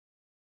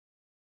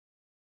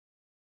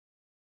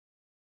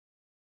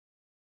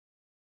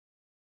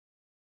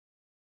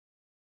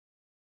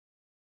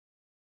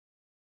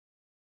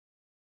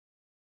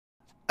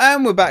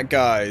And we're back,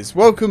 guys.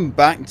 Welcome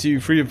back to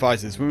Freedom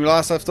Fighters. When we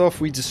last left off,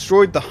 we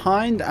destroyed the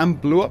Hind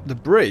and blew up the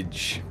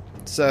bridge.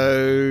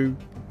 So,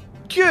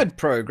 good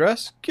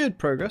progress,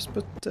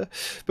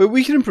 but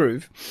we can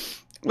improve.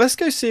 Let's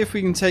go see if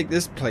we can take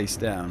this place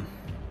down.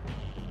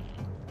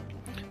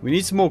 We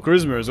need some more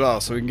charisma as well,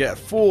 so we can get a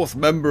fourth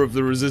member of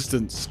the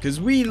Resistance, because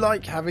we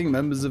like having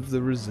members of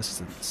the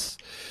Resistance.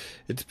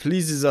 It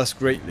pleases us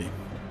greatly.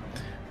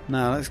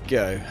 Now, let's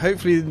go.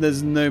 Hopefully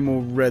there's no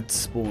more red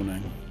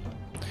spawning.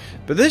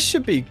 But this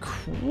should be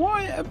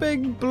quite a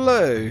big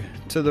blow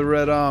to the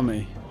Red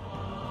Army.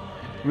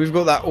 We've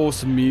got that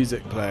awesome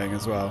music playing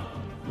as well.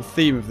 The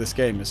theme of this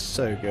game is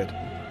so good.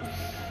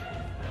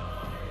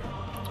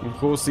 Of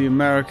course, the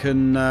Americas,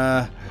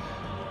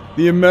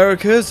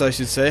 I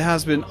should say,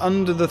 has been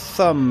under the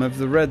thumb of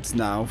the Reds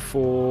now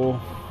for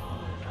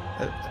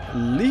at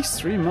least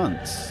 3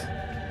 months,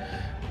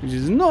 which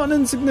is not an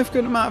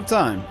insignificant amount of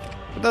time,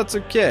 but that's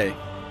okay.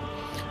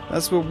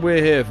 That's what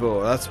we're here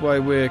for. That's why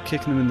we're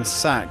kicking them in the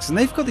sacks. And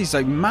they've got these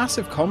like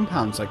massive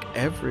compounds like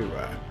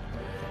everywhere.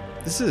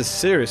 This is a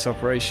serious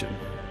operation.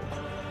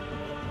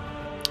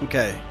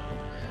 Okay.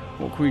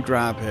 What can we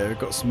grab here? We've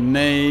got some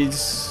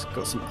nades,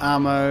 got some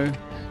ammo,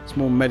 some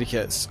more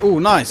medikits. Oh,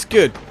 nice,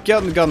 good. Get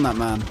on the gun, that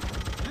man.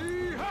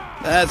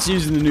 That's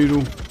using the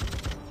noodle.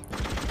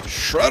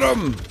 Shred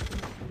him!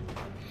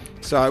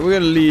 So we're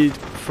going to lead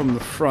from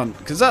the front,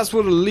 because that's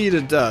what a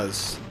leader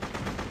does.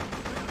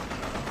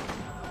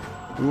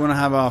 We want to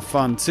have our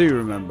fun too,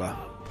 remember.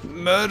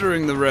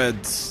 Murdering the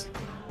Reds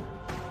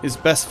is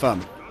best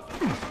fun.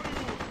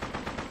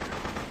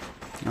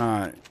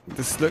 Alright,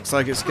 this looks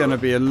like it's going to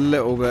be a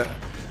little bit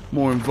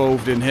more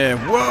involved in here.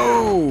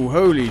 Whoa!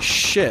 Holy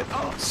shit.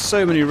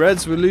 So many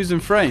Reds, we're losing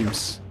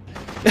frames.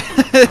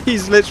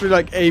 He's literally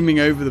like aiming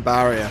over the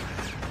barrier.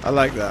 I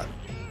like that.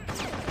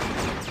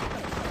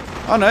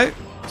 Oh no.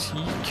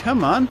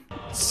 Come on.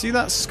 See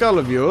that skull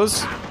of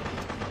yours?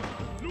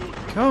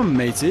 Come on,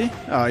 matey.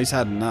 Oh, he's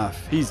had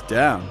enough. He's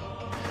down.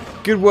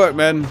 Good work,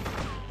 men.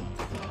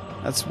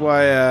 That's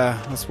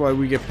why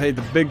we get paid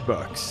the big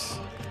bucks.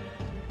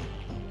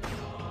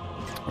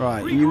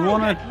 Right, you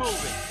wanna...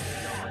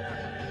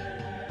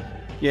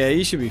 Yeah,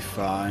 he should be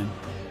fine.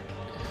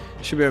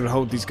 Should be able to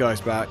hold these guys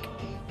back.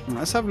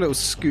 Let's have a little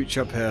scooch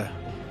up here.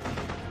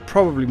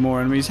 Probably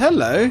more enemies.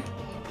 Hello!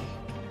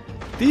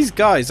 These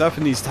guys up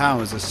in these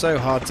towers are so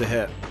hard to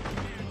hit.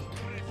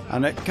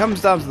 And it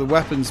comes down to the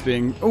weapons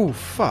being... Oh,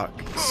 fuck.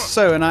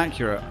 So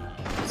inaccurate.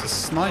 It's a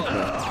sniper.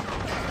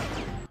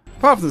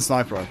 Apart from the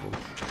sniper rifle.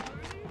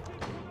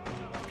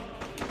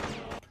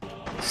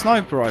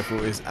 Sniper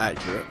rifle is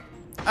accurate.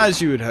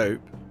 As you would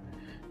hope.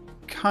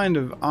 Kind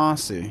of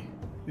arsey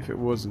if it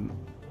wasn't.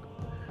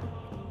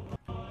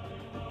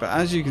 But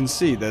as you can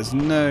see, there's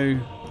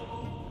no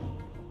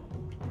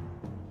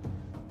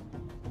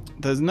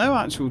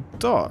actual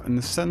dot in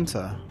the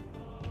center.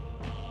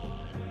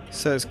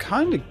 So it's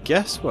kind of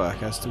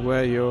guesswork as to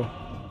where your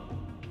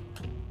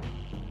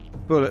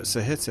bullets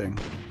are hitting.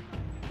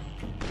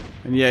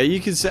 And yeah, you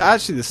can see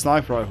actually the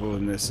sniper rifle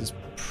in this is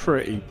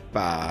pretty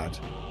bad.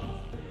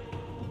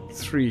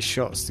 3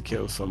 shots to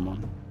kill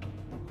someone.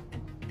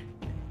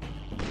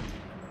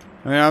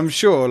 I mean, I'm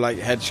sure like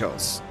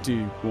headshots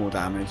do more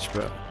damage,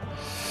 but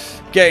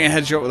getting a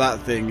headshot with that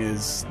thing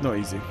is not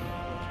easy.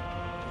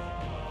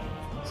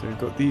 So we've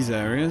got these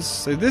areas.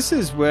 So this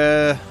is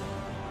where...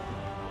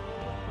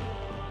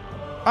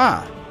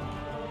 Ah!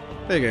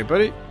 There you go,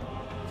 buddy.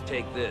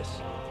 Take this.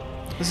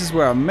 This is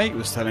where our mate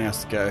was telling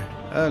us to go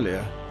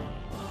earlier.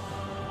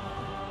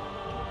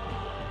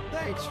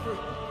 Thanks for...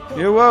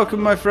 You're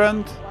welcome, my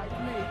friend. Like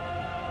me.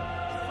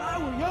 If I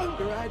were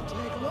younger, I'd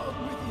tag along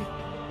with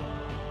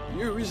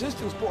you. You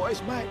Resistance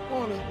boys might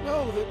want to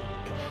know that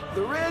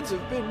the Reds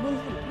have been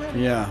moving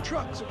plenty of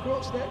trucks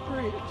across that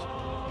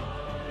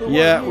bridge.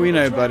 Yeah, we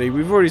know, buddy.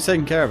 We've already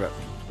taken care of it.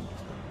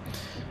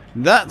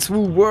 That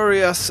will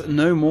worry us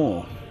no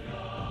more.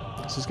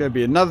 This is going to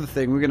be another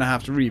thing we're going to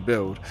have to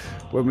rebuild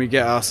when we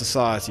get our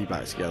society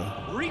back together.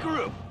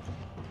 Regroup.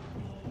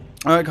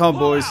 Alright, come on,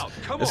 boys.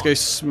 Let's go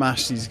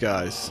smash these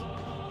guys.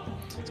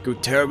 Let's go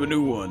tear up a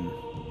new one.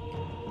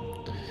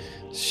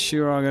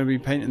 Sure are going to be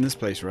painting this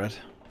place red.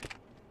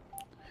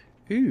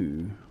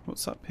 Ooh,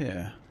 what's up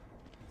here?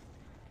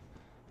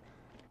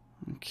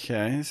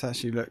 Okay, this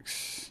actually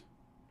looks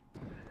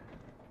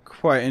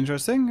quite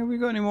interesting. Have we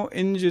got any more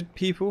injured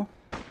people?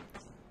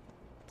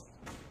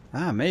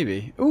 Ah,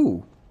 maybe.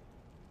 Ooh.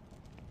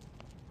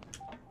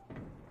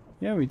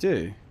 Yeah, we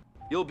do.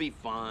 You'll be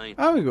fine.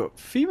 Oh, we got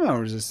female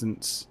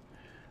resistance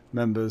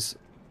members.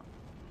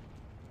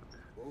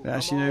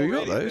 Actually, no, we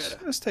got those.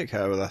 Let's take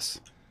her with us.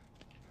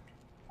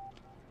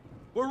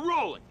 We're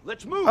rolling.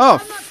 Let's move. Oh,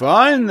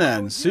 fine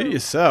then. Suit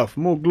yourself.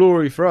 More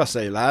glory for us,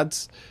 eh,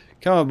 lads?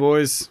 Come on,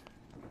 boys.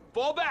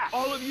 Fall back,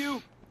 all of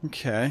you.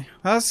 Okay,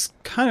 that's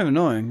kind of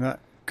annoying.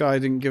 That guy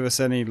didn't give us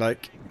any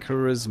like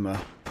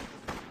charisma.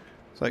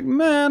 It's like,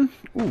 man.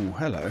 Ooh,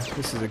 hello.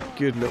 This is a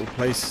good little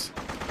place.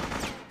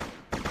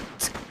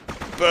 Let's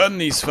burn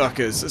these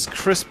fuckers. Let's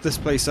crisp this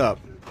place up.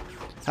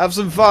 Have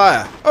some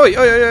fire. Oi,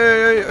 oi, oi,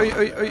 oi, oi,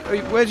 oi, oi,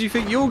 oi. Where do you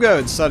think you're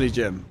going, Sonny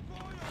Jim?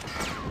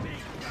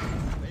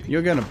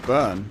 You're going to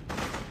burn.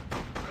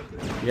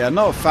 Yeah,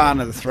 not a fan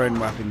of the thrown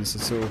weapons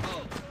at all.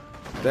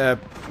 They're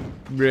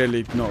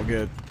really not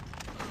good.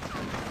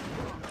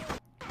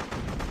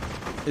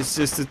 It's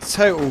just a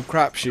total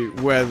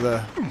crapshoot where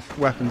the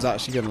weapon's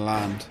actually going to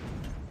land.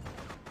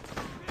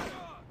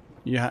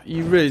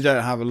 You really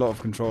don't have a lot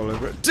of control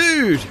over it.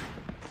 Dude!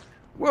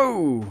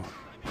 Whoa!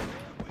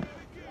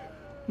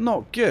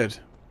 Not good.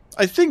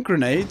 I think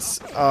grenades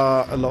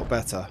are a lot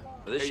better.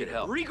 This should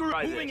help.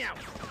 Moving out.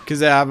 Because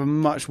they have a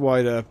much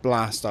wider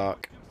blast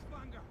arc.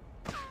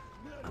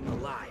 I'm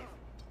alive.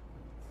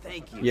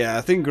 Thank you. Yeah,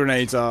 I think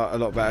grenades are a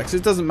lot better. Because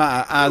it doesn't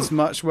matter as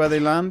much where they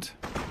land.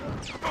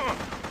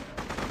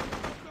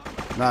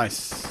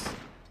 Nice.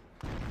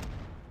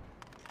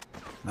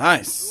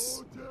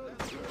 Nice.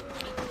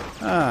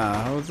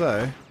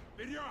 Although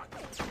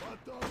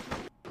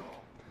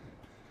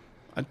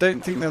I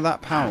don't think they're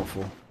that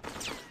powerful.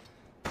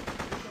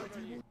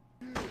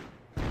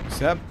 So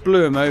that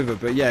blew him over,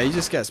 but yeah, he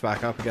just gets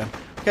back up again.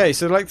 Okay,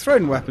 so like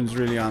thrown weapons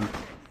really aren't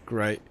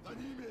great.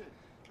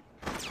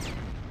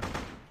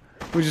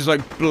 We're just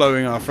like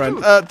blowing our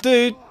friend.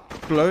 Dude!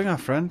 Blowing our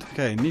friend?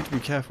 Okay, need to be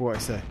careful what I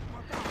say.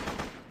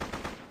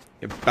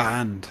 You're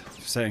banned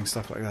for saying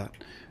stuff like that.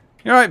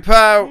 You're right,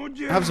 pal.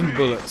 Have some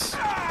bullets.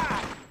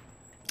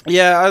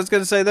 Yeah, I was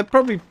going to say they're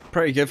probably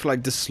pretty good for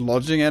like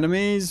dislodging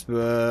enemies,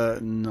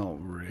 but not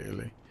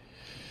really.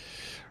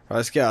 Right,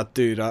 let's get our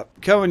dude up.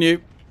 Come on,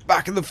 you.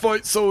 Back in the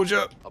fight,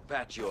 soldier. I'll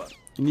patch you up.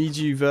 I need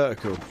you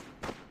vertical.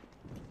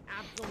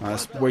 Right,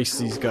 let's waste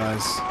these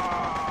guys.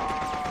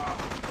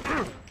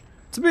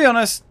 To be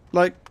honest,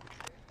 like,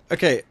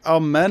 okay, our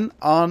men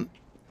aren't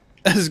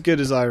as good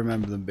as I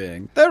remember them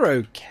being. They're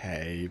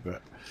okay,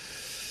 but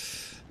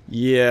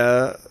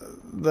yeah,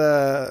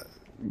 they're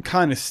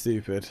kind of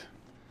stupid.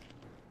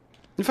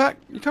 In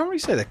fact, you can't really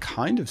say they're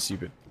kind of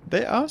stupid.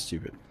 They are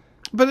stupid.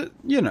 But,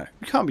 you know,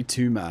 you can't be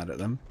too mad at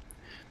them.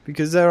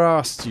 Because they're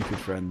our stupid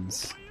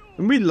friends.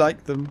 And we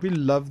like them. We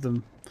love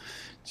them.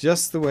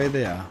 Just the way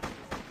they are.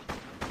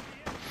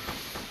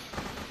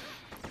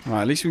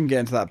 Alright, at least we can get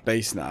into that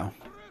base now.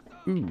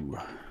 Ooh,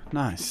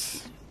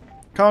 nice.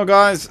 Come on,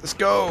 guys. Let's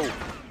go.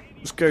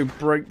 Let's go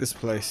break this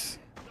place.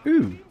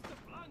 Ooh.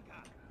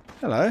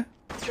 Hello.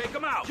 Take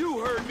them out. You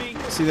heard me.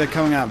 See, they're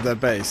coming out of their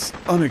base.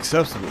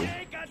 Unacceptable.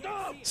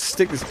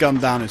 Stick this gun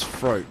down his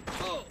throat.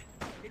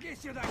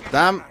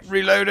 Damn,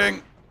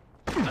 reloading.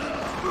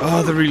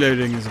 Oh, the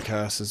reloading is a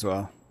curse as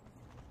well.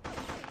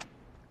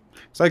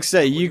 It's like I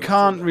say, you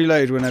can't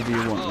reload whenever you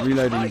want.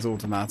 Reloading is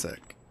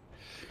automatic.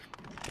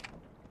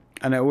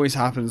 And it always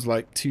happens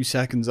like 2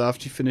 seconds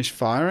after you finish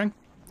firing.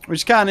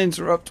 Which can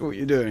interrupt what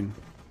you're doing.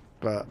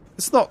 But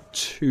it's not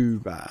too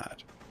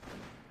bad.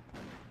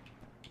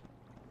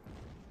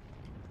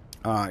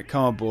 Alright,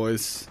 come on,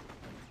 boys.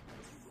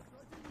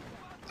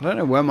 I don't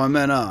know where my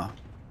men are.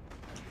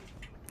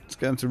 Let's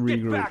get them to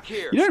regroup.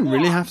 You don't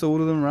really have to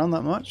order them around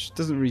that much. It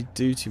doesn't really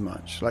do too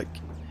much. Like,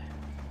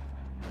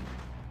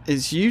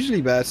 it's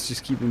usually better to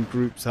just keep them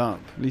grouped up,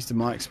 at least in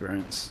my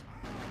experience.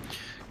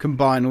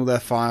 Combine all their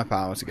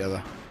firepower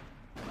together.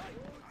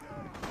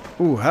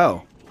 Ooh,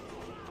 hell.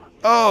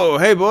 Oh,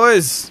 hey,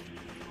 boys.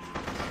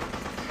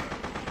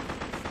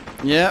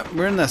 Yeah,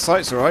 we're in their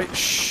sights, alright.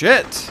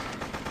 Shit.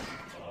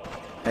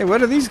 Hey, where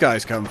do these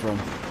guys come from?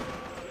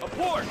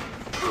 Abort.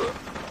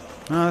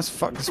 Ah, let's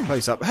fuck this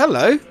place up.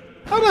 Hello?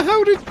 How the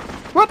hell did...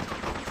 What?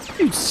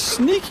 You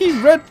sneaky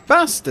red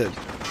bastard.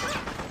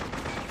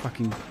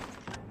 Fucking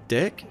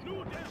dick.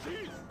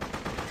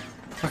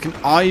 Fucking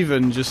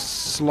Ivan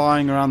just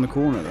slying around the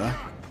corner there.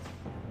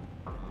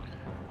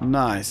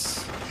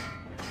 Nice.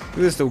 Look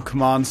at this little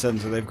command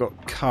center they've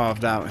got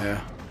carved out here.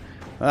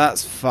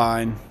 That's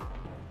fine.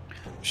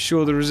 I'm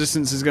sure the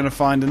resistance is going to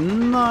find a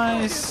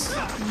nice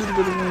little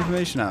bit of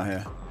information out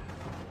here.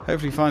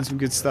 Hopefully find some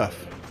good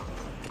stuff.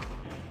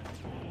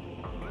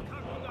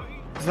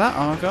 Is that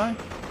our guy?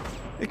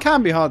 It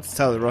can be hard to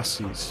tell the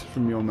Russians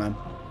from your men.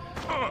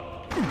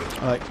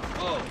 Like,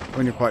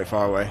 when you're quite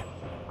far away.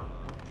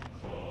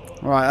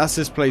 Alright, that's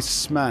this place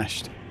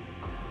smashed.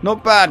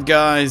 Not bad,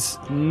 guys.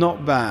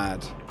 Not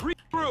bad.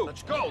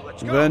 Let's go.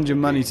 Let's You've go. earned your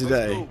money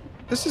today.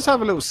 Let's just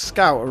have a little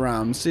scout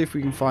around, see if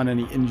we can find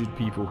any injured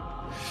people.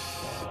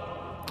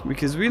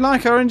 Because we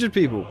like our injured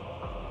people.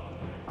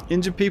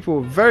 Injured people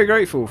are very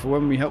grateful for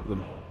when we help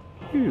them.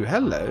 Ooh,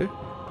 hello.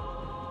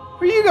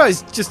 Are you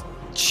guys just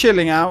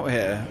chilling out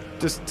here?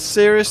 Just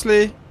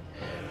seriously?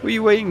 What are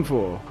you waiting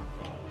for?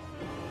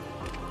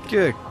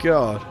 Good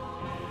God.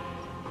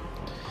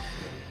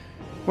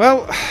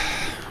 Well,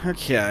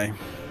 okay.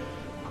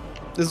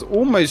 There's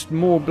almost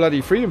more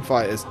bloody freedom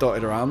fighters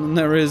dotted around than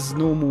there is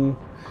normal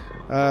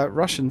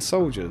Russian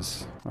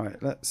soldiers.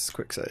 Right, let's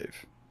quick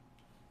save.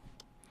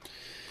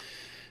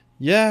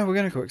 Yeah, we're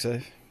going to quick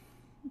save.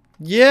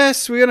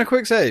 Yes, we're going to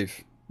quick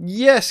save.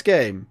 Yes,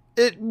 game.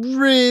 It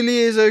really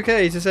is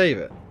okay to save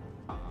it.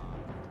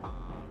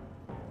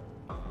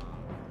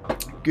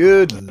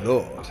 Good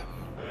Lord.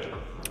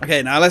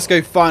 Okay, now let's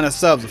go find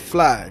ourselves a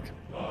flag.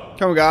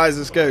 Come on, guys,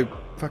 let's go.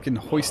 Fucking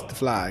hoist the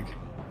flag.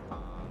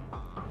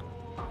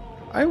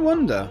 I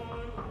wonder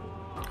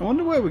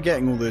where we're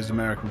getting all those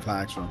American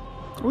flags from.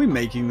 Are we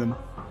making them?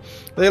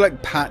 Are they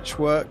like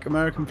patchwork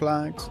American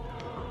flags?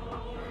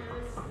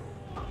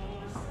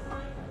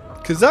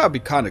 Because that would be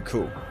kind of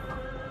cool.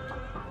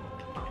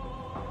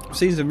 I've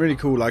seen some really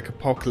cool like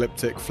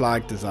apocalyptic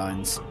flag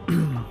designs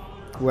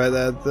where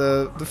they're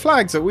the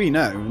flags that we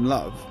know and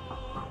love,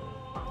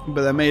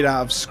 but they're made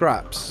out of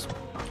scraps.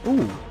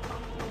 Ooh.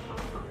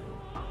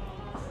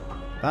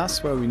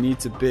 That's where we need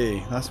to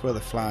be. That's where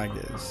the flag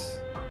is.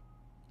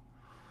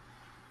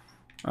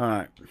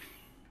 Alright.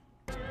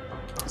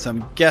 So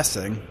I'm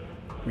guessing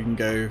we can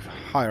go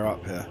higher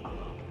up here.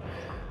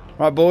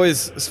 Right,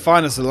 boys, let's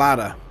find us a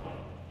ladder.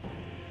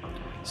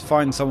 Let's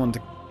find someone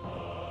to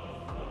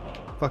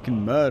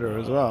fucking murder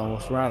as well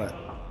whilst we're at it.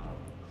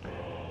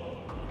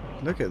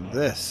 Look at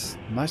this.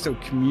 Nice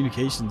little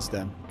communication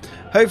stem.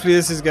 Hopefully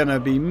this is going to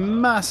be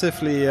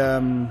massively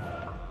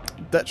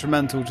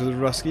detrimental to the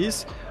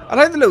Ruskies. I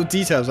like the little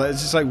details. Like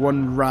it's just like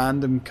one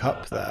random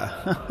cup there.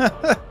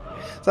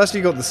 It's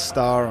actually got the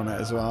star on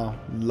it as well.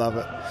 Love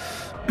it.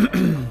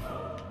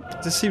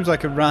 Just seems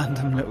like a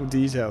random little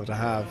detail to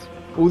have.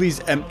 All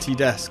these empty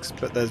desks,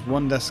 but there's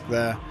one desk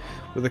there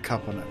with a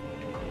cup on it.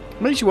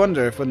 Makes you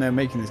wonder if when they're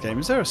making this game,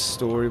 is there a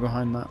story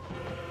behind that?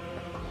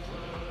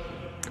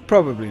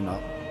 Probably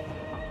not.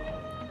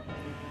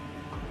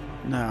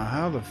 Now,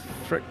 how the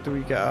frick do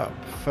we get up?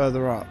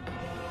 Further up?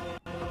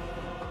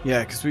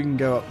 Yeah, because we can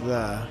go up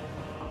there.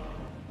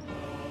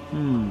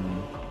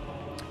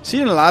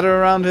 Seen a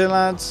ladder around here,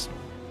 lads?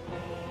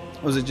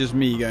 Or is it just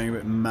me going a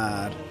bit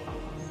mad?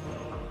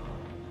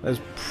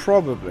 There's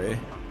probably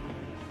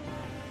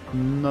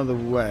another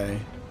way.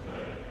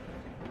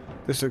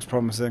 This looks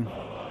promising.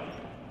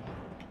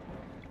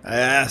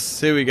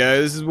 Yes, here we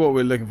go. This is what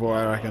we're looking for,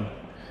 I reckon.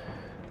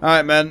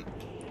 Alright, men.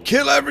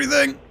 Kill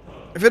everything!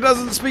 If it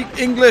doesn't speak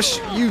English,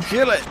 you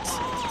kill it!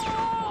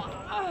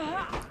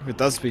 If it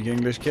does speak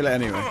English, kill it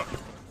anyway.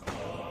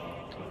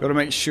 Gotta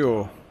make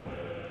sure.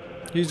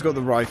 Who's got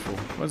the rifle?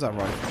 Where's that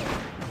rifle?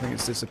 I think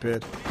it's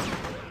disappeared.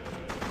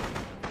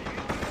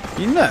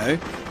 You know,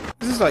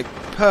 this is like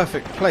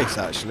perfect place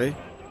actually.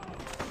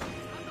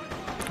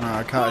 Oh,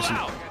 I can't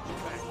actually.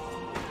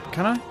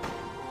 Can I?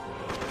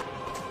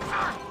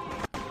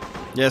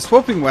 Yeah,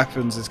 swapping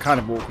weapons is kind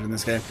of awkward in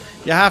this game.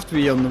 You have to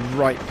be on the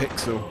right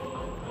pixel.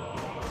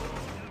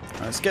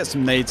 Right, let's get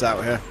some nades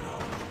out here.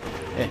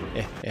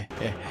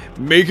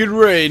 Make it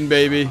rain,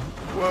 baby.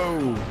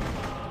 Whoa.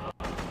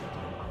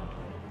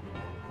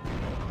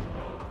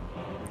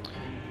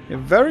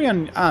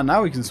 Yeah,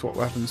 now we can swap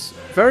weapons.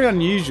 Very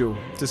unusual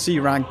to see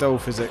ragdoll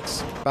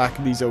physics back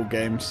in these old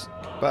games,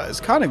 but it's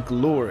kind of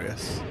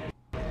glorious.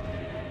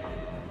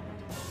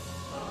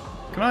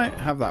 Can I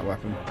have that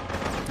weapon?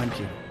 Thank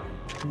you.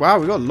 Wow,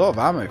 we got a lot of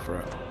ammo for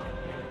it.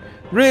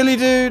 Really,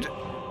 dude?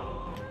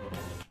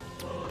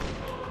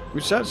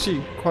 Which is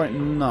actually quite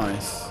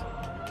nice.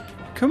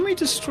 Can we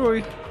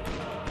destroy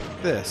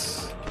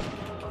this?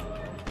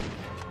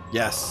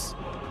 Yes.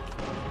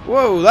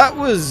 Whoa, that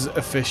was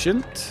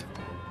efficient.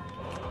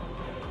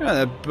 Yeah,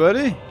 there,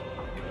 buddy.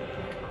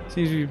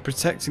 Seems to be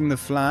protecting the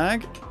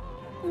flag.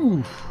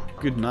 Ooh,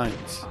 good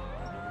night.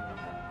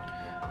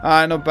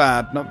 Alright, not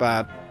bad, not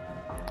bad.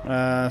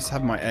 Let's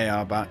have my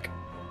AR back.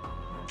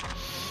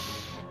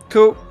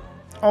 Cool.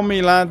 On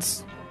me,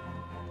 lads.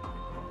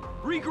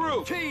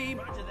 Regroup. Team.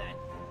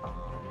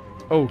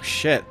 Oh,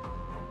 shit.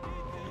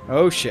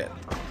 Oh, shit.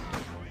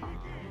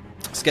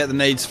 Let's get the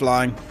nades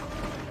flying.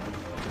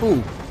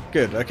 Ooh,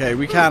 good. Okay,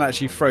 we can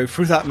actually throw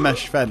through that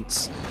mesh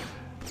fence.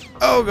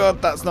 Oh,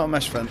 God, that's not a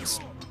mesh fence.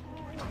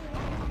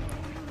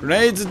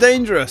 Grenades are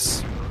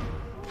dangerous.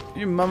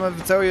 Your mum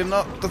ever tell you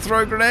not to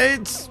throw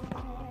grenades?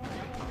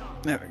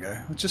 There we go.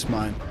 Just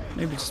mine.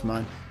 Maybe just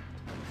mine.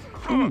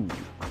 Ooh.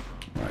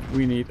 Right,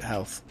 we need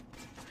health.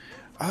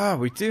 Ah,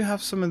 we do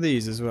have some of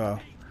these as well.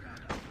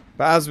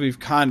 But as we've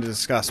kind of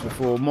discussed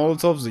before,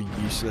 Molotovs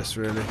are useless,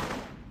 really.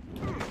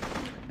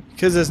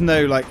 Because there's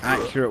no, like,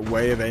 accurate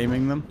way of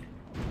aiming them.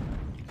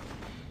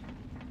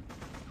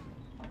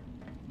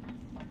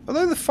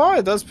 Although the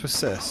fire does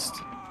persist.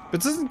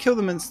 But it doesn't kill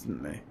them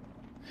instantly.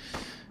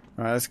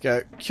 Alright, let's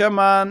go. Come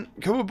on.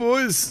 Come on,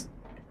 boys.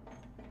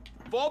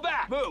 Fall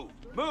back. Move.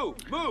 Move.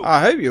 Move.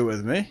 I hope you're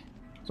with me.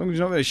 As long as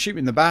you're not going to shoot me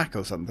in the back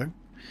or something.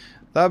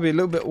 That would be a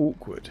little bit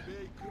awkward.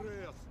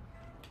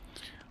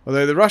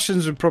 Although the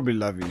Russians would probably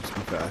love you, to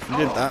be fair. If you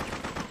did that,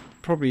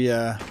 probably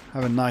have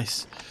a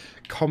nice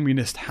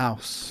communist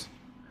house.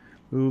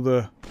 With all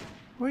the...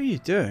 What are you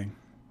doing?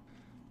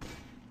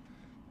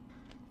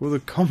 All the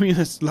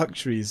communist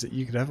luxuries that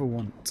you could ever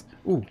want.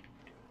 Ooh.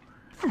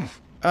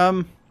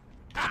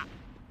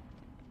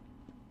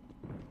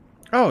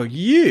 Oh,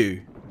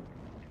 you!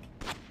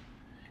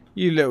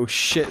 You little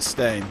shit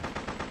stain.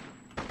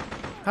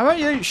 How about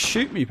you don't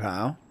shoot me,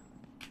 pal?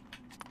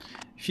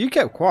 If you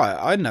kept quiet,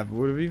 I never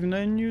would have even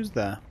known you was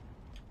there.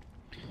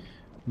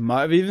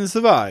 Might have even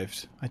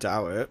survived. I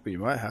doubt it, but you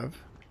might have.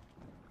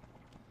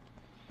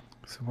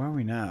 So where are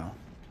we now?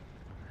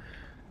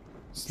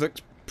 This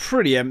looks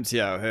pretty empty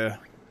out here.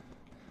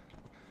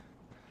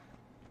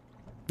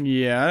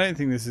 Yeah, I don't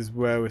think this is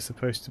where we're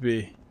supposed to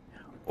be.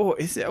 Or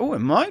is it? Oh, it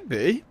might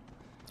be.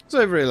 It's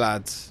over here,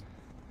 lads.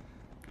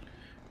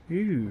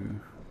 Ooh.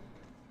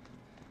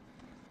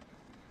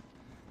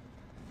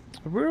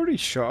 Have we already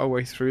shot our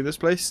way through this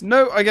place?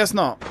 No, I guess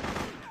not.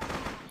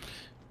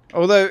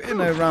 Although,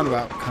 in a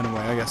roundabout kind of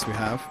way, I guess we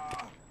have.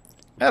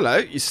 Hello,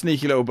 you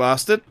sneaky little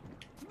bastard.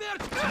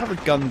 Have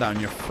a gun down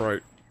your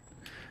throat.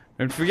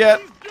 Don't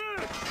forget,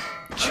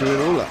 chew it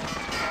all up.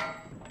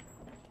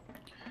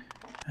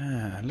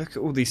 Look at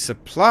all these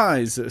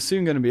supplies that are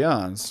soon going to be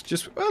ours.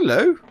 Just,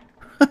 hello.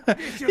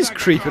 He's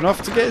creeping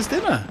off to get his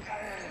dinner.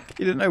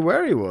 He didn't know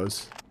where he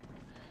was.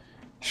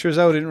 Sure as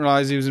hell didn't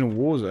realise he was in a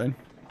war zone.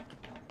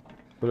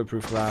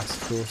 Bulletproof glass,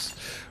 of course.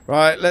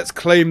 Right, let's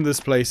claim this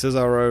place as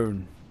our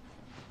own.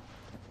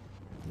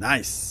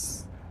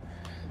 Nice.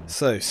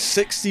 So,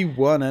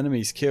 61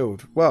 enemies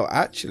killed. Well,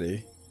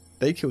 actually,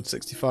 they killed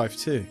 65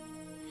 too.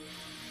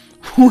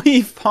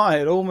 We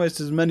fired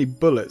almost as many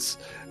bullets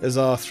as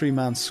our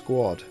 3-man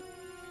squad.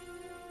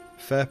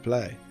 Fair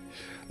play.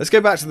 Let's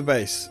go back to the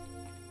base.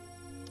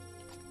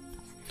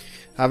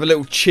 Have a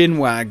little chin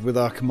wag with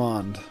our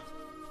command.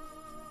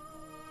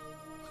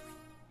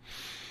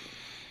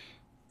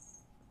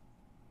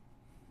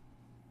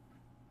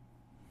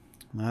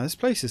 Now this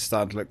place is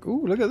starting to look...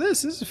 Ooh, look at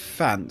this. This is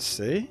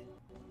fancy.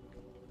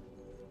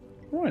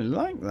 Oh, I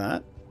like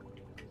that.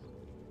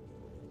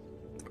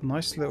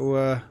 Nice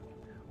little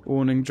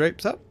awning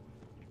draped up.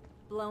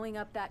 Blowing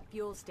up that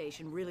fuel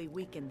station really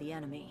weakened the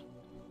enemy.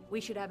 We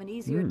should have an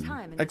easier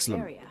time in this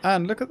excellent. area.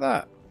 And look at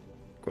that.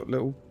 Got a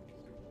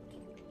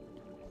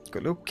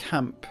little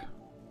camp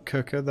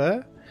cooker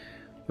there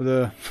with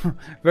a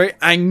very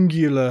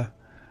angular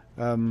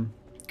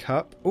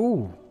cup.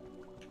 Ooh.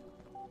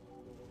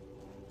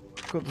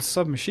 Got the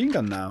submachine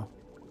gun now.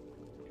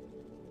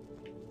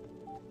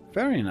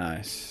 Very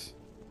nice.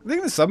 I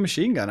think the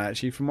submachine gun,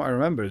 actually, from what I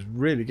remember, is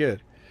really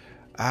good.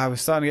 We're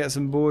starting to get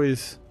some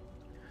boys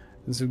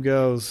and some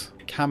girls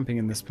camping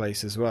in this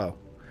place as well.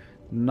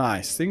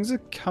 Nice. Things are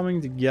coming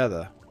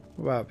together.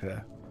 What about up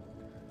here?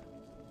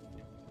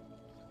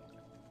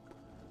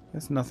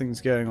 There's nothing's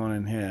going on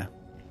in here.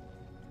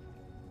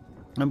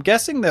 I'm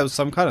guessing there was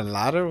some kind of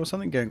ladder or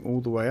something going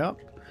all the way up,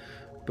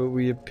 but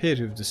we appear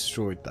to have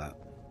destroyed that.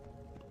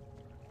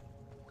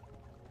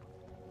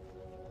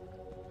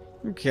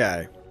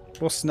 Okay.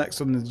 What's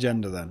next on the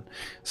agenda then?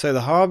 So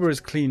the harbour is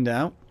cleaned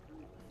out.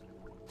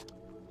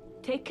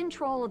 Take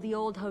control of the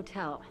old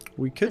hotel.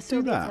 We could the do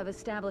Soviets that. have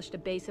established a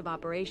base of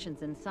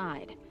operations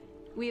inside.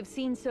 We have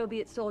seen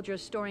Soviet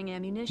soldiers storing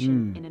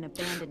ammunition in an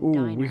abandoned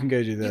diner. We can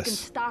go do this. You can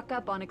stock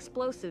up on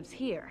explosives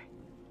here.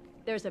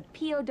 There's a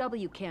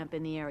POW camp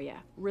in the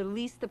area.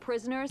 Release the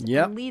prisoners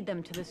and lead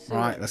them to the sewers.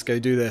 Right, let's go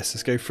do this.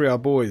 Let's go free our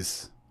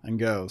boys and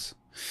girls.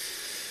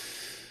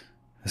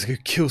 Let's go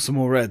kill some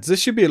more Reds. This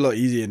should be a lot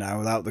easier now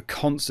without the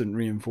constant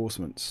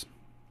reinforcements.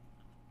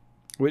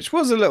 Which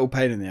was a little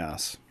pain in the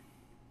ass.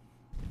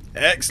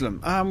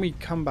 Excellent. And we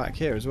come back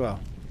here as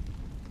well.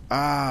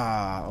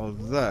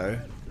 Although...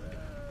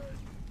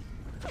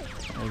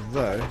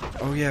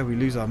 Oh yeah, we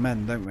lose our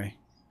men, don't we?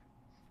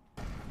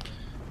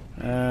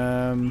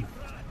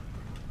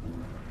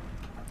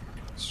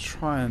 Let's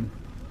try and...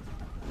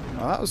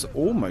 Oh, that was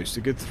almost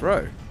a good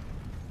throw.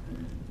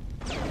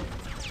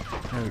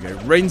 There we go.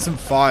 Rain some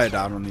fire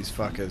down on these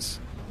fuckers.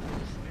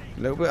 A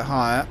little bit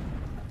higher.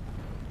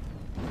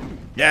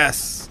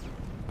 Yes!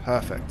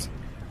 Perfect.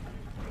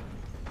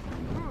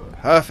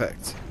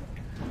 Perfect.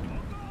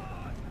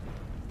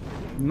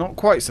 Not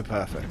quite so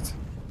perfect.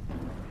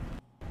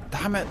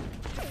 Damn it.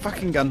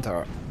 Fucking gun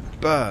turret.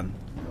 Burn.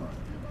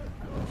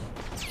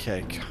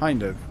 Okay,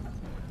 kind of.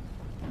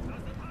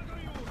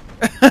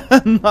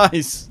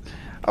 Nice.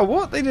 Oh,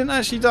 what? They didn't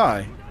actually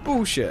die?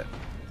 Bullshit.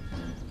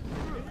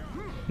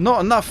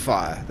 Not enough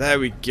fire. There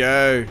we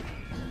go.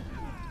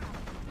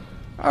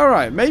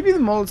 Alright, maybe the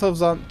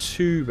Molotovs aren't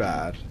too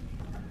bad.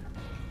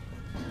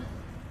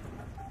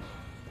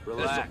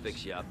 Relax.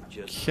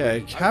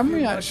 Okay, can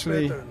we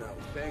actually...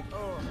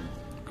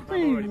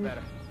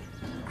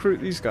 recruit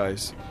these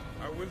guys?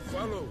 I will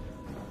follow.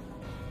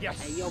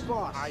 Yes. Hey, yo,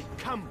 boss. I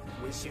come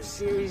with Some you.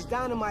 serious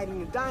dynamite in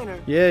the diner.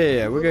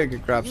 Yeah, we're going to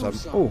go grab some.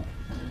 Oh.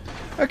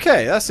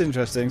 Okay, that's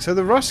interesting. So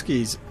the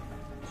Ruskies,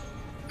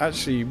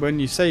 actually, when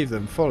you save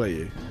them, follow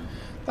you.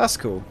 That's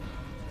cool.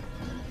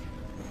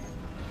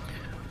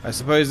 I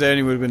suppose they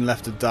only would have been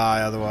left to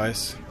die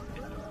otherwise.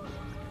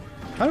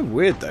 Kind of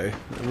weird, though,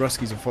 that the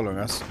Ruskies are following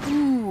us.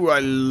 Ooh, I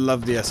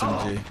love the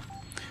SMG.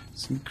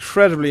 It's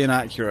incredibly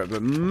inaccurate,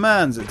 but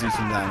man's it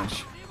decent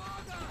damage.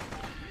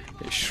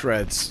 It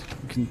shreds.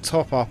 We can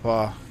top up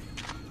our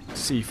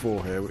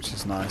C4 here, which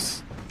is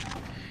nice.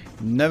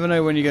 You never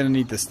know when you're going to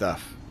need this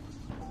stuff.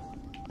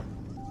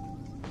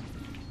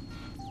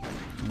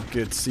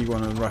 Good to see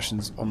one of the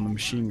Russians on the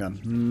machine gun.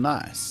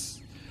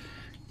 Nice.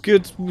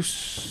 Good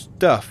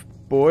stuff,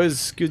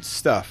 boys. Good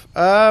stuff.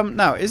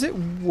 Now, is it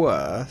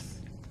worth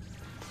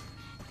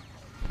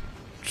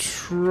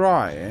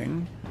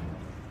trying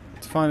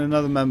to find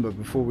another member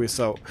before we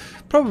assault.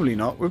 Probably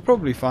not. We'll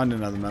probably find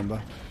another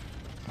member.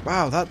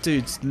 Wow, that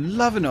dude's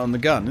loving it on the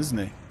gun, isn't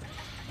he?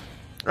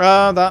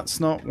 That's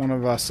not one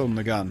of us on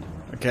the gun.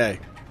 Okay.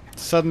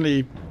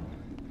 Suddenly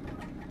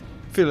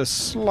feel a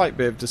slight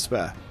bit of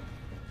despair.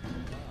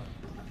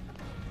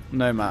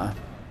 No matter.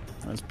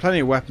 There's plenty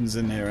of weapons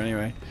in here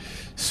anyway.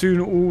 Soon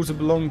all to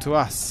belong to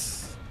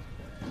us.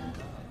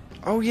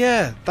 Oh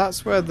yeah,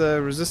 that's where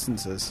the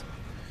resistance is.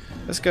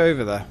 Let's go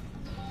over there.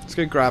 Let's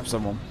go grab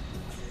someone.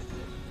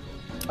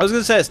 I was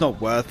going to say it's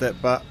not worth it,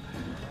 but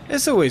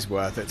it's always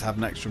worth it to have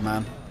an extra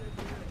man.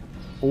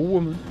 Or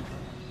woman.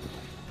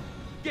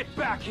 Get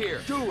back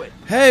here. Do it.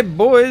 Hey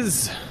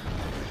boys!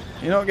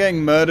 You're not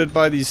getting murdered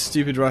by these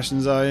stupid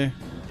Russians, are you?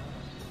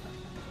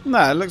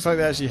 No, it looks like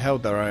they actually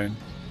held their own.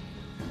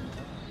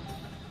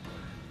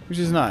 Which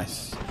is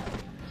nice.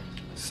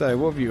 So,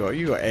 what have you got?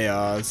 You got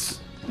ARs.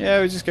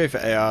 Yeah, we just go for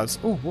ARs.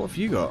 Oh, what have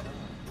you got?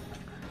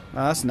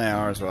 Oh, that's an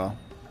AR as well.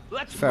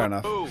 Fair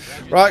enough.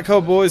 Right,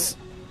 cool, boys.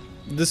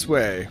 This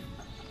way.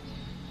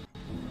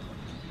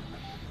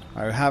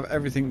 I have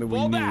everything that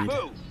we need.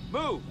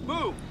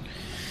 Move.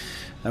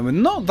 And we're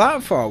not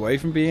that far away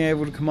from being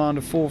able to command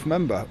a fourth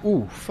member.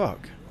 Ooh,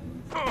 fuck.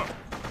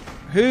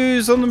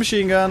 Who's on the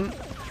machine gun?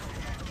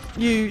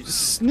 You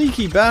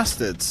sneaky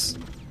bastards.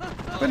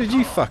 Where did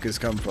you fuckers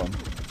come from?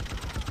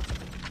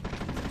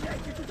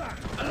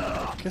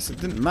 Guess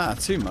it didn't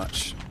matter too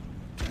much.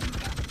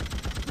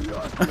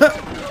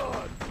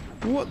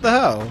 What the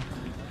hell?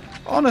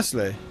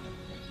 Honestly.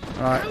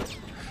 Alright.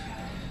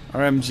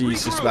 Our MG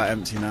is just about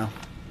empty now.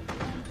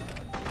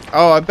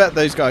 Oh, I bet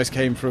those guys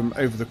came from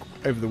over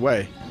the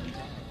way.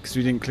 Because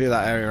we didn't clear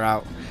that area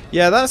out.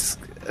 Yeah, that's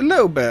a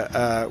little bit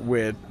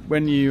weird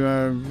when you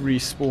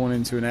respawn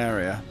into an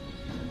area.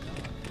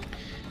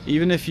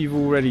 Even if you've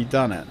already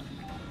done it.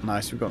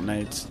 Nice, we've got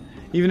nades.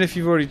 Even if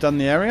you've already done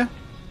the area.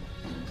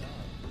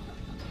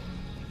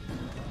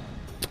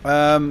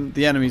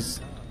 The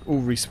enemies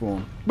all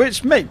respawn.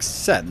 Which makes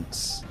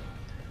sense.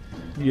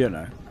 You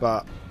know,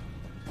 but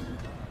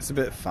it's a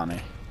bit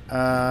funny.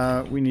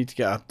 We need to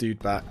get our dude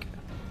back.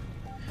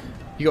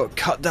 You got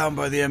cut down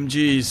by the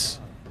MGs.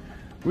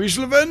 We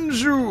shall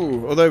avenge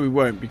you! Although we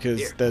won't,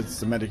 because there's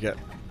the medikit.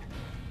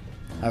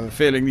 I have a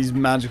feeling these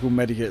magical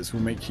medikits will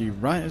make you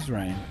right as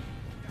rain.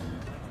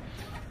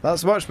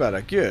 That's much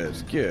better.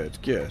 Good.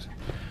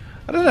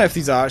 I don't know if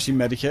these are actually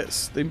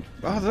medikits.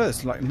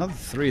 There's like another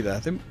 3 there.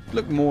 They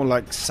look more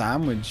like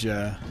sandwich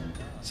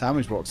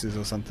boxes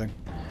or something.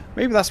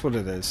 Maybe that's what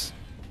it is.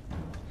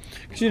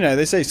 Because, you know,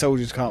 they say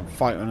soldiers can't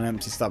fight on an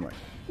empty stomach.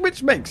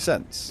 Which makes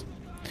sense.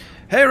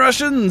 Hey,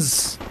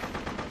 Russians!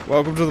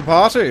 Welcome to the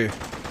party.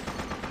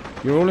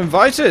 You're all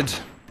invited.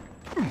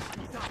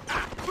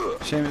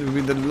 Shame it will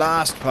be the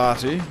last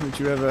party which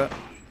you ever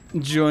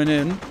join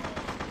in.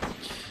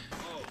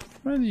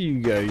 Where do you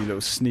go, you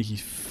little sneaky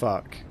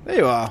fuck? There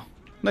you are.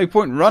 No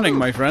point running,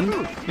 my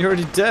friend. You're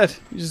already dead.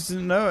 You just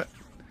didn't know it.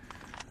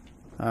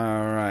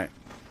 Alright.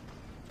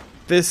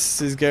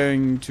 This is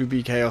going to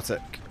be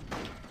chaotic.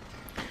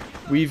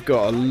 We've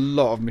got a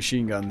lot of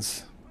machine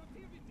guns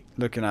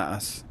looking at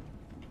us.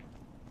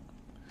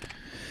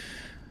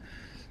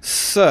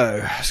 So,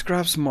 let's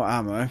grab some more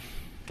ammo.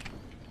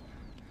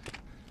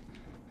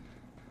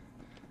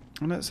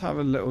 And let's have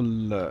a little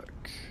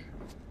look.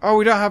 Oh,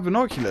 we don't have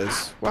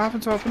binoculars. What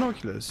happened to our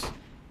binoculars?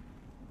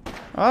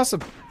 Oh, that's a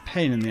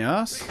pain in the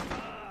ass.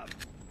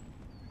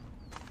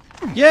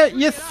 Yeah,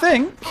 you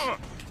think?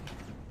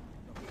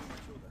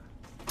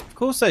 Of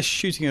course they're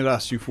shooting at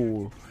us, you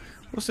fool.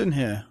 What's in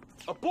here?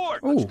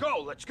 Abort! Ooh,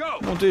 Let's go!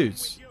 more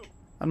dudes.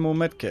 And more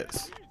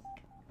medkits.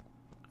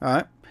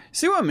 Alright.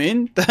 See what I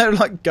mean? There are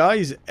like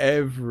guys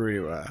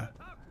everywhere.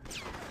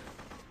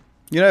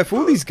 You know, if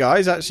all these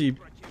guys actually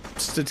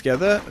stood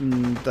together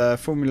and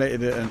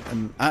formulated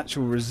an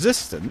actual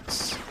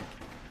resistance,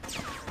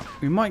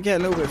 we might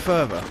get a little bit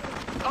further.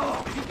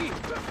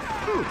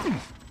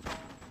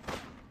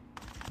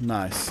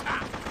 Nice.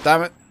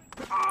 Damn it.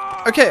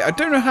 Okay, I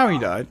don't know how he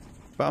died,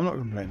 but I'm not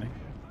complaining.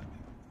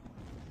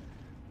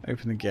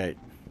 Open the gate.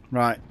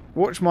 Right,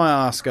 watch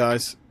my ass,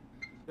 guys.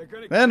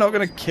 They're not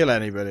going to kill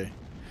anybody.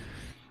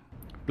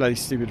 Bloody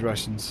stupid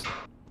Russians.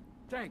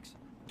 Thanks.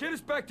 Get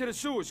us back to the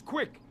sewers,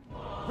 quick.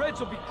 Reds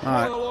will be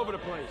crawling all over the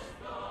place.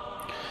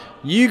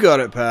 You got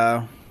it,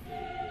 pal.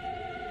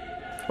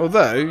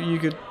 Although, you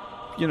could,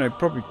 you know,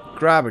 probably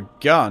grab a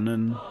gun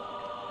and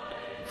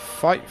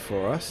fight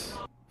for us.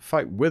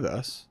 Fight with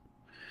us.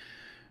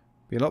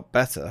 Be a lot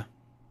better.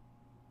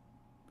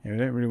 Yeah, we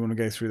don't really want to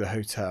go through the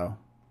hotel.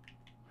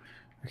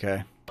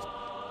 Okay.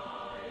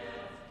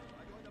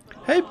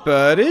 Hey,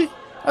 birdie.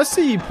 I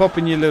see you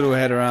popping your little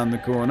head around the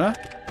corner.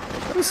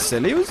 That was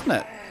silly, wasn't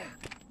it?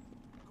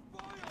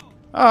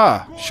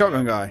 Ah,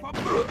 shotgun guy.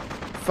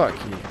 Fuck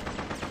you.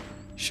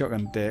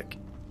 Shotgun dick.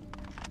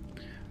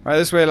 Right,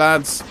 this way,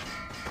 lads.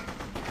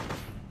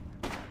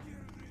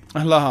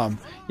 Alarm.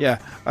 Yeah,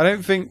 I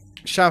don't think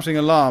shouting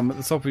alarm at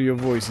the top of your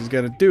voice is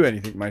going to do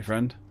anything, my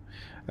friend.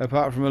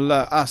 Apart from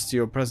alert us to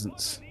your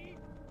presence.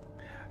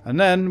 And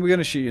then we're going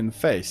to shoot you in the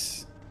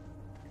face.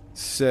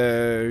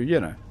 So, you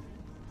know.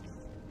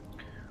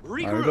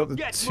 Right, we've got the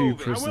Get 2 moving.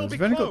 prisoners.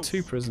 We've only got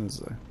 2 prisoners,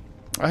 though.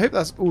 I hope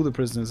that's all the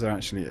prisoners there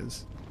actually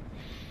is.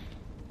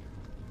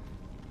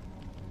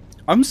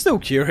 I'm still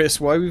curious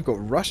why we've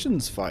got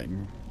Russians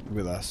fighting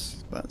with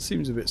us. That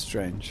seems a bit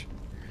strange.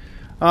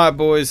 Alright,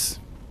 boys.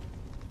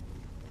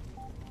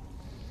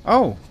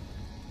 Oh.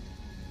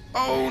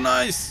 Oh,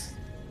 nice.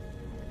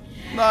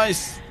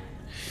 Nice.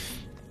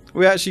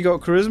 We actually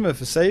got charisma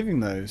for saving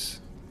those.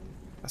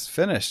 That's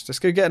finished. Let's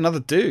go get another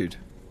dude.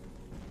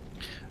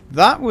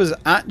 That was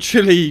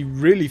actually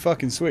really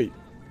fucking sweet.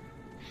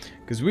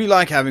 Because we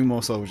like having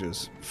more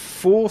soldiers.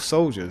 4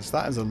 soldiers.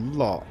 That is a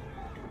lot.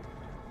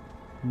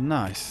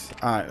 Nice.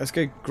 Alright, let's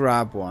go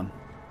grab one.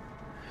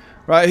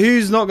 Right,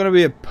 who's not going to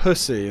be a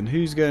pussy and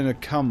who's going to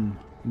come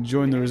and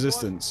join the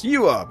resistance?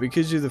 You are,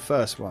 because you're the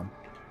first one.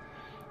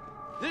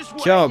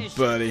 Come on,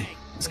 buddy.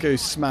 Let's go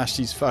smash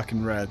these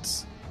fucking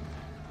Reds.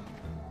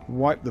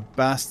 Wipe the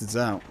bastards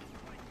out.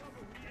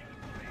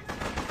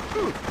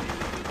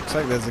 Looks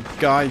like there's a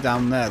guy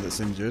down there that's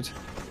injured.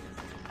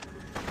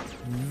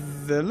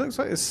 There looks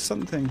like there's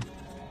something...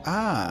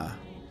 Ah.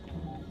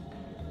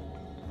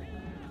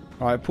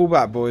 Alright, pull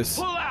back, boys.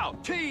 Pull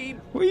out,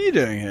 team. What are you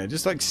doing here?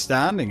 Just like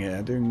standing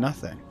here, doing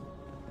nothing.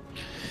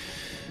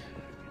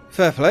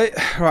 Fair play.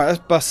 Right, let's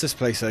bust this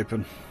place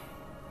open.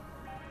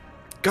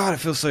 God, it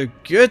feels so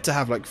good to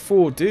have like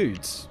 4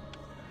 dudes.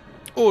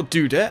 Or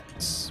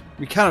dudettes.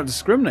 We cannot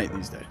discriminate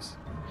these days.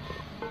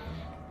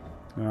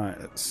 Alright,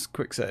 let's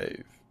quick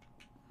save.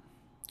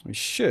 We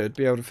should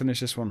be able to finish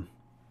this one.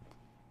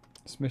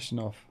 This mission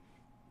off.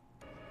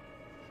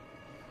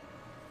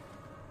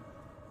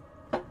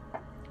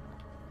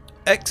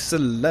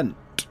 Excellent.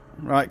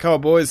 Right, come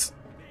on, boys.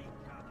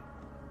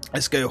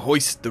 Let's go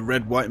hoist the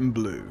red, white, and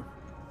blue.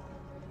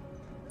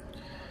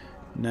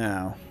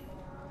 Now.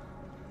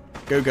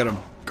 Go get them.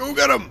 Go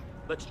get them!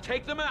 Let's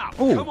take them out.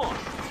 Ooh. Come on.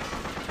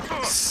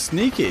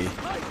 Sneaky.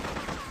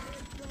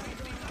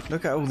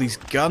 Look at all these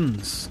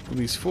guns. All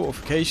these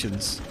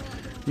fortifications.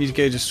 Need to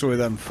go destroy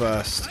them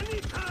first.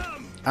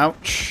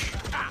 Ouch.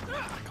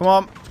 Come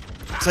on.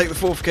 Take the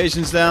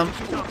fortifications down.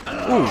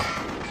 Ooh.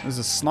 There's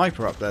a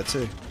sniper up there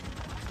too.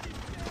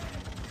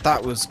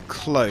 That was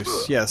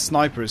close. Yeah, the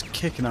sniper is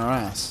kicking our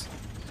ass.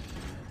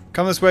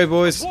 Come this way,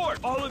 boys.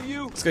 All of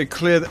you. Let's go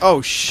clear the...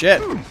 Oh,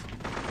 shit.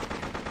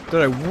 Don't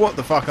know what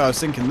the fuck I was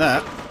thinking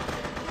there.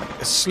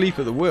 Asleep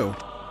at the wheel.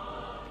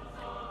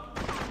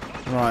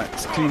 Right,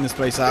 let's clean this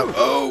place out.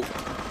 Oh!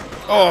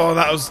 Oh,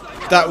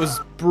 that was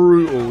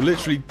brutal.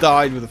 Literally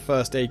died with a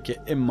first aid kit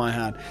in my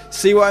hand.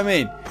 See what I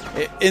mean?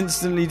 It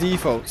instantly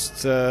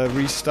defaults to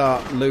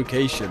restart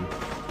location.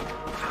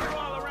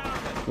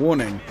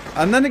 Warning.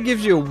 And then it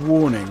gives you a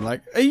warning.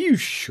 Like, are you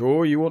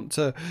sure you want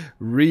to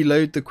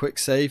reload the quick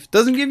save?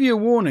 Doesn't give you a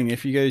warning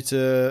if you go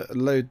to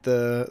load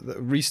the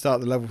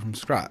restart the level from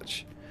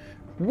scratch.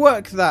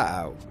 Work that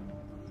out.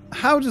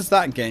 How does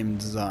that game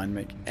design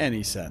make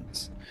any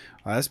sense?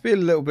 Alright, let's be a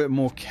little bit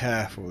more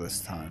careful this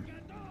time.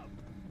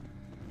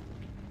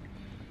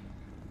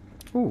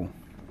 Ooh.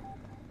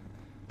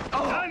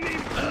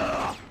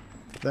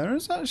 There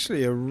is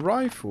actually a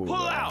rifle Pull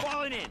there. out.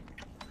 Falling in.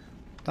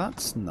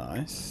 That's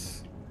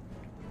nice.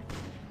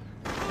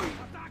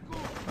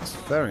 That's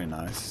very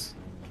nice.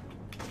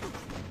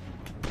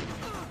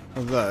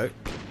 Although,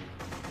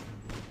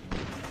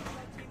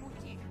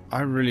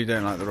 I really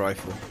don't like the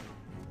rifle.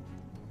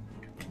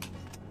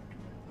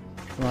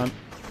 Come on.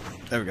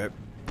 There we go.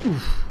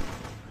 Oof.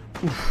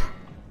 Oof.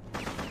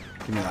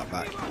 Give me that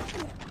back.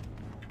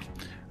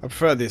 I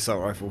prefer the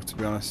assault rifle, to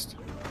be honest.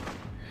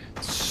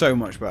 It's so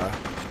much better.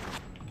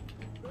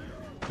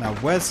 Now,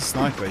 where's the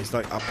sniper? He's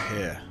like up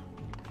here.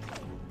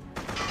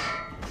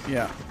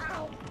 Yeah.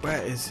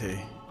 Where is he?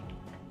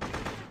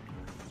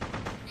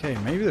 Okay,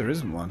 maybe there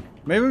isn't one.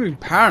 Maybe I'm being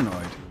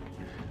paranoid.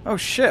 Oh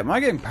shit, am I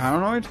getting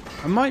paranoid?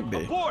 I might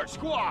be. Abort,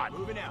 squad.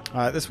 Moving out.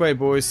 Alright, this way,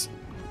 boys.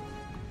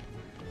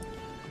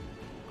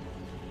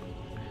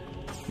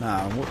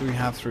 Now, what do we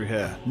have through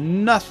here?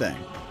 Nothing.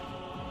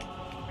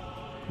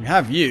 We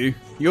have you.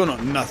 You're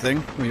not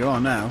nothing. Well, you are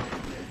now.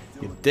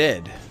 You're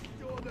dead.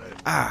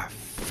 Ah,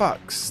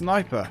 fuck.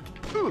 Sniper.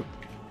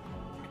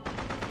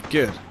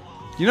 Good.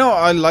 You know what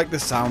I like the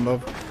sound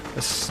of?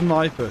 A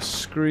sniper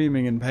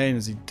screaming in pain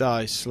as he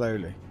dies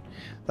slowly.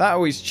 That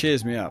always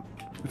cheers me up.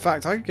 In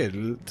fact, I could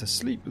go to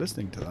sleep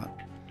listening to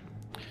that.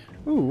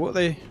 Ooh, what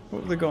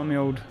have they got on the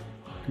old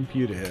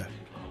computer here?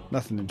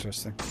 Nothing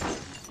interesting.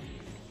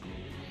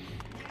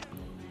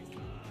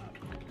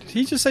 Did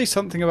he just say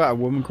something about a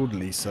woman called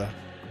Lisa?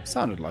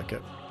 Sounded like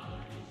it.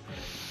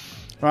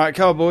 Right,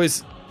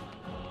 cowboys.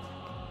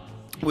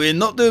 We're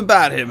not doing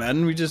bad here,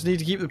 man. We just need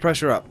to keep the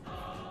pressure up.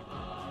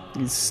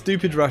 These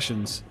stupid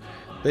Russians.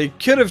 They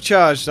could have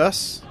charged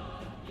us.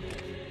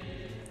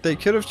 They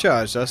could have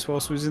charged us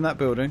whilst we was in that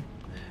building.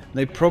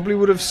 They probably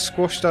would have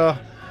squashed our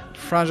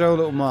fragile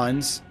little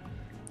minds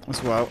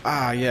as well.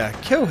 Ah, yeah.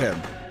 Kill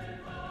him.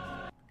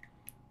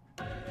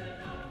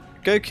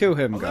 Go kill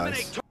him,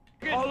 guys.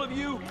 All of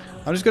you.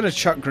 I'm just going to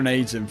chuck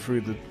grenades in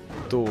through the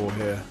door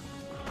here.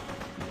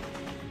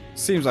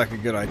 Seems like a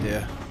good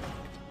idea.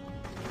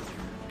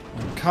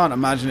 Can't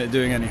imagine it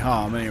doing any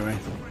harm anyway.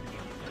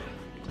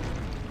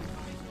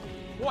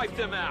 Wipe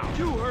them out.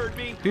 You heard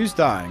me. Who's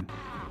dying?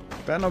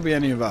 Better not be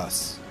any of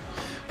us.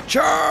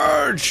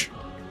 Charge!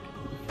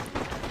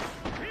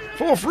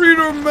 For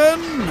freedom,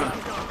 men!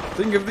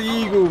 Think of the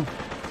eagle.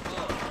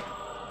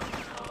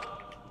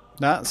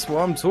 That's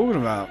what I'm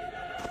talking about.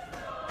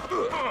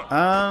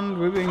 And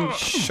we're being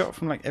shot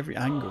from like every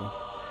angle.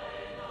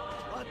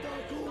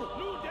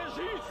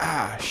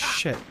 Ah,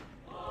 shit.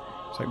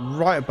 It's like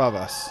right above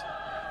us.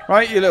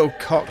 Right, you little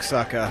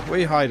cocksucker. Where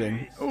are you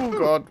hiding? Oh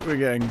god, we're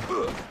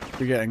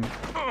getting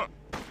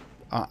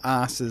our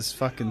asses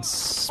fucking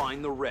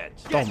Find the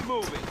Reds. stomped.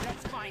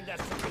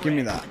 Give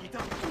me that.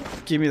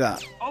 Give me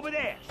that. Over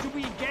there. Should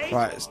we engage?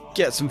 Right, let's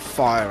get some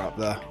fire up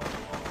there.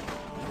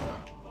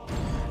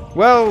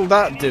 Well,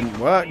 that didn't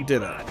work,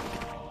 did it?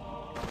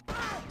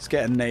 Let's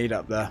get a nade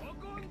up there.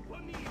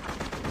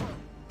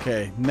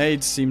 Okay,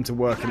 nades seem to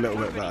work a little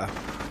bit better.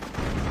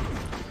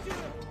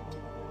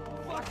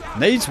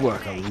 Nades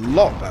work a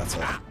lot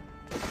better.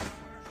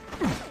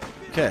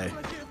 Okay,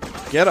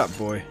 get up,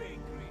 boy.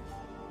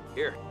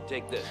 Here,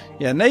 take this.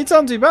 Yeah, nades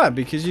aren't too bad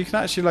because you can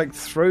actually like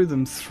throw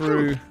them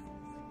through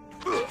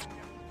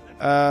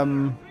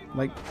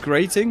like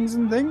gratings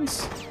and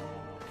things,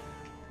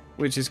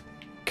 which is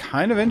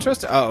kind of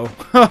interesting.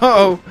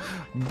 Oh,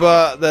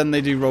 but then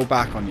they do roll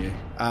back on you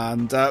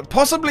and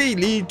possibly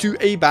lead to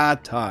a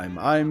bad time.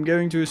 I'm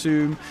going to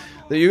assume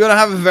that you're going to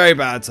have a very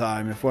bad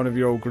time if one of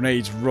your old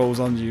grenades rolls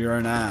onto your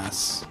own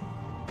ass.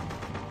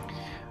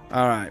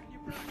 Alright.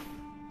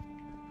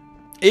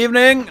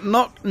 Evening,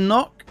 knock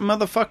knock,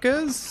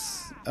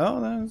 motherfuckers. Oh,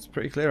 that's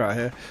pretty clear out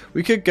here.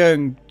 We could go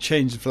and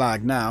change the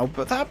flag now,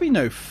 but that'd be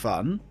no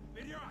fun.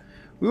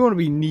 We want to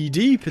be knee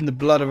deep in the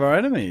blood of our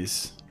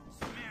enemies.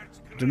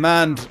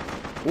 Demand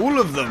all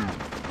of them.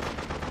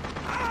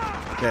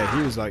 Okay,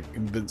 he was like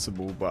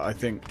invincible, but I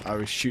think I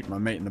was shooting my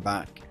mate in the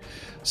back.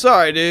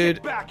 Sorry, dude.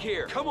 Get back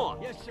here. Come on.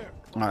 Yes, sir.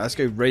 Alright, let's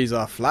go raise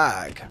our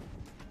flag.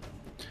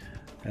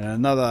 And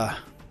another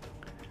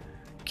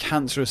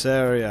cancerous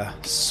area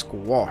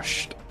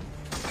squashed.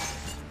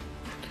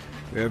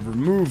 We have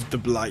removed the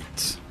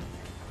blight.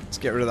 Let's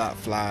get rid of that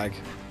flag.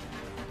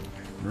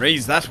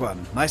 Raise that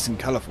one. Nice and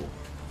colourful.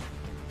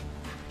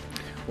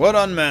 Well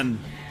done, men.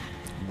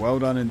 Well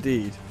done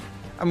indeed.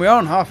 And we are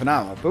on half an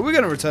hour, but we're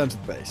going to return to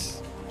the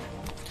base.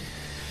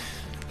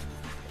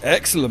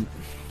 Excellent.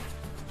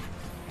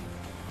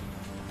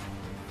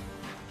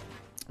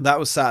 That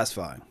was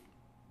satisfying.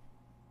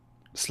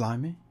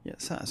 Slimy,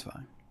 yet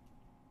satisfying.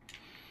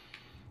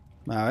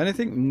 Now,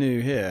 anything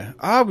new here?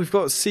 Ah, we've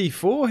got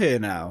C4 here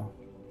now.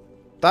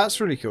 That's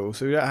really cool,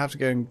 so we don't have to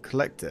go and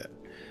collect it.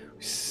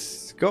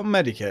 We've got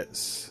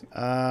medikits.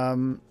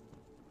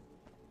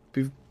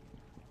 We've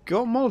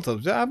got molotovs.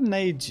 We don't have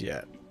nades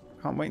yet.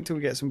 Can't wait until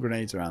we get some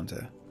grenades around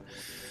here.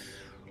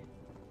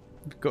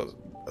 We've got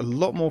a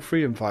lot more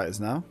freedom fighters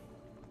now.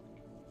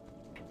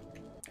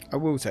 I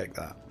will take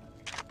that.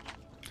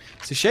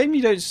 It's a shame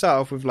you don't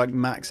start off with like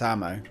max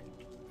ammo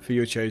for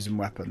your chosen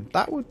weapon.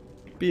 That would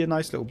be a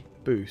nice little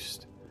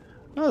boost.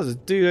 Oh, there's a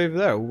dude over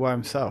there all by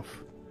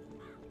himself.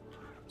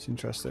 It's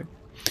interesting.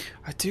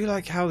 I do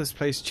like how this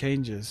place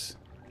changes.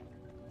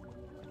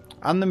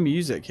 And the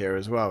music here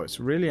as well. It's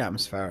really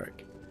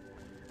atmospheric.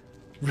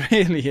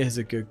 Really is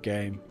a good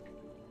game.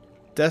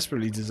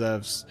 Desperately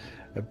deserves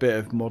a bit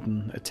of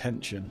modern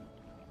attention,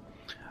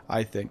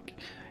 I think.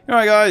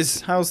 Alright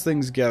guys, how's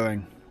things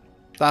going?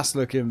 That's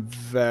looking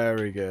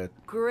very good.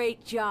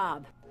 Great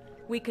job.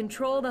 We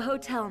control the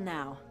hotel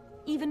now.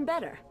 Even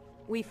better,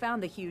 we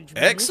found the huge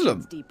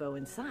Excellent. munitions depot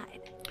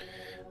inside.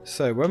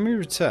 So when we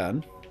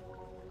return,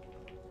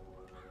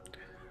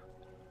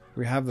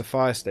 we have the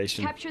fire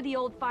station. Capture the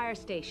old fire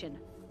station.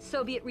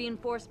 Soviet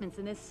reinforcements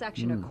in this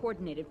section are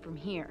coordinated from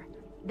here.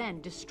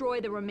 Then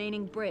destroy the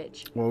remaining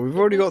bridge. Well, we've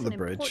already got the It's an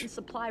bridge. important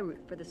supply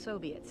route for the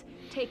Soviets.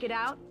 Take it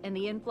out, and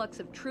the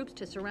influx of troops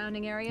to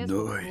surrounding areas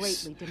will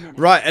greatly diminish.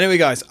 Right, anyway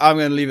guys, I'm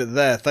going to leave it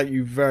there. Thank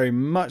you very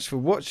much for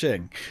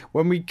watching.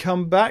 When we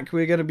come back,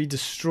 we're going to be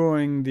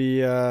destroying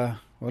the, well,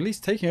 at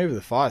least taking over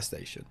the fire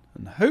station.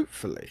 And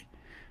hopefully,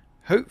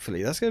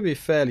 that's going to be a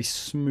fairly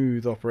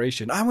smooth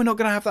operation. And we're not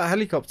going to have that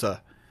helicopter,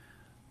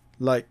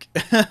 like,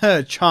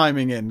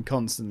 chiming in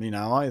constantly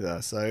now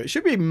either. So it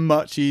should be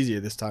much easier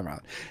this time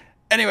around.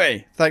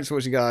 Anyway, thanks for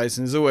watching guys,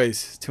 and as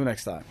always, till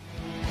next time.